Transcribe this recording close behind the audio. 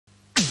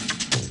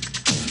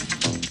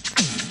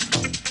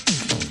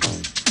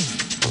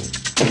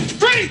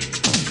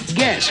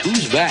Guess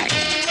who's back?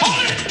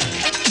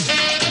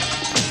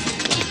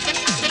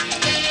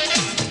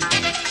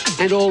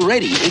 And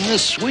already in the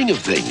swing of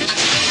things.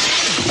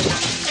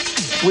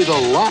 With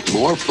a lot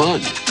more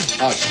fun.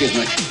 Oh, excuse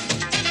me.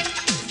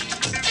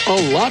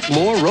 A lot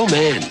more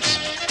romance.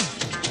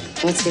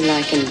 What's he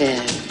like in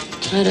bed?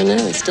 I don't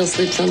know. He still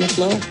sleeps on the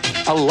floor.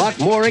 A lot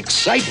more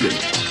excitement.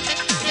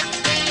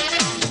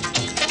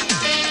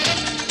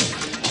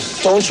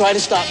 Don't try to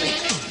stop me.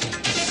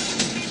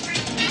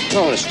 I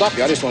don't want to stop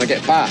you. I just want to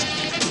get past.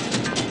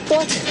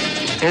 What?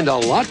 And a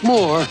lot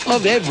more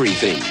of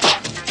everything.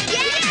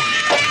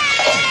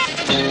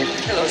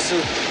 Hello,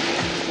 Sue.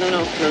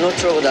 No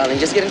trouble, darling.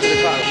 Just get into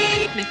the car.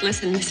 Mick,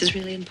 listen, this is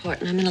really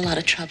important. I'm in a lot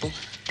of trouble.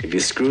 If you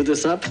screw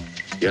this up,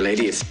 your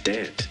lady is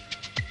dead.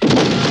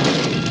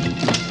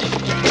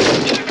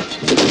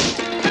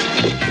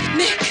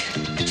 Mick!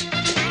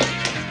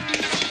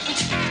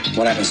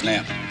 What happens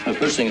now? The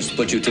first thing is to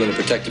put you two into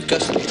protective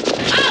custody.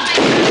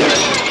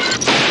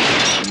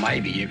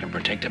 Maybe you can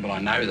protect her, but I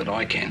know that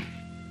I can.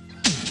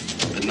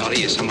 But not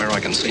here, somewhere I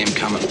can see him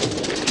coming.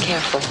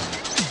 Careful.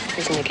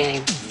 Isn't a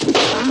game.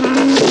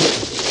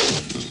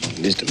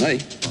 It is to me.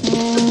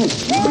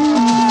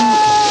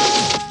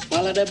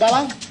 Well,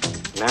 Bella?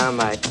 Now,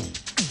 mate.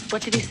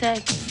 What did he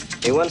say?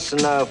 He wants to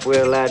know if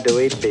we're allowed to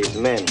eat these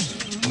men.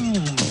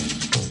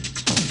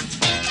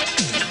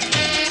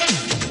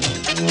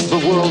 The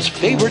world's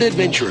favorite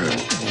adventurer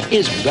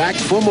is back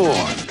for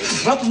more.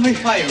 Drop me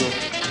fire.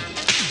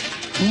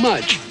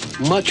 Much,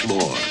 much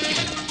more.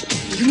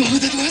 You know who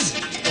that was?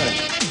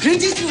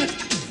 Clint Eastwood.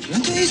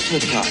 Clint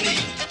Eastwood, Carly.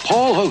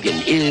 Paul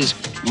Hogan is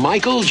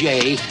Michael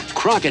J.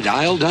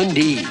 Crocodile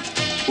Dundee.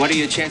 What are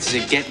your chances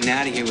of getting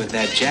out of here with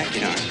that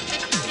jacket on?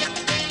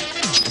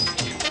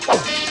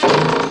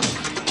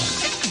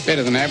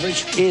 Better than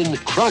average. In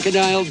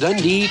Crocodile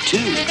Dundee 2.